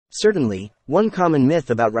Certainly, one common myth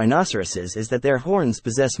about rhinoceroses is that their horns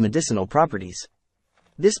possess medicinal properties.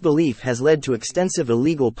 This belief has led to extensive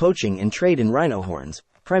illegal poaching and trade in rhino horns,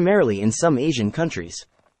 primarily in some Asian countries.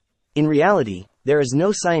 In reality, there is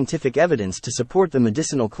no scientific evidence to support the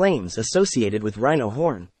medicinal claims associated with rhino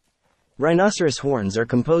horn. Rhinoceros horns are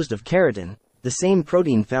composed of keratin, the same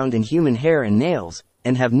protein found in human hair and nails,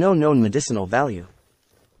 and have no known medicinal value.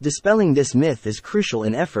 Dispelling this myth is crucial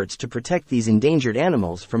in efforts to protect these endangered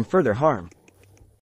animals from further harm.